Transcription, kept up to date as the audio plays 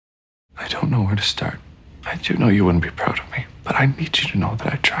don't know where to start. I do know you wouldn't be proud of me, but I need you to know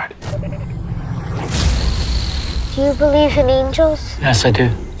that I tried. Do you believe in angels? Yes, I do.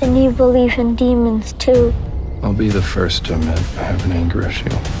 And you believe in demons, too? I'll be the first to admit I have an anger issue.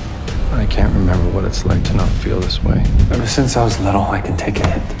 I can't remember what it's like to not feel this way. Ever since I was little, I can take a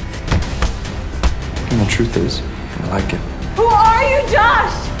hit. And the truth is, I like it. Who are you,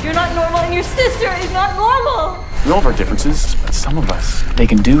 Josh? You're not normal, and your sister is not normal. We all have our differences, but some of us, They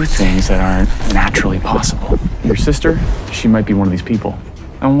can do things that aren't naturally possible. your sister, she might be one of these people.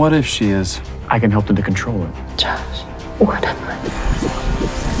 And what if she is? I can help them to control it. Josh, what am I?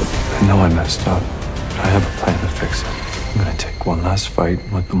 I know I messed up, but I have a plan to fix it. I'm gonna take one last fight,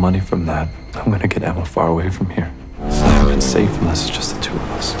 and with the money from that, I'm gonna get Emma far away from here. It's not safe unless it's just the two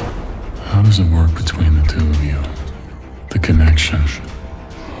of us. How does it work between the two of you? The connection.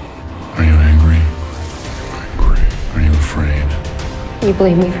 Are you angry? Are you afraid? You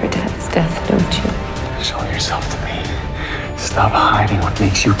blame me for Dad's death, don't you? Show yourself to me. Stop hiding what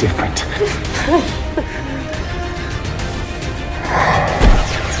makes you different.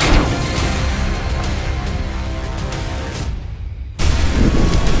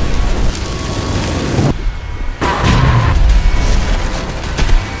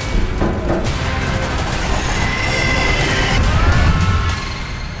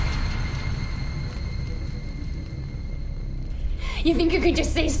 You think you can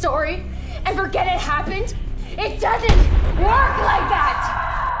just say sorry and forget it happened? It doesn't work like that!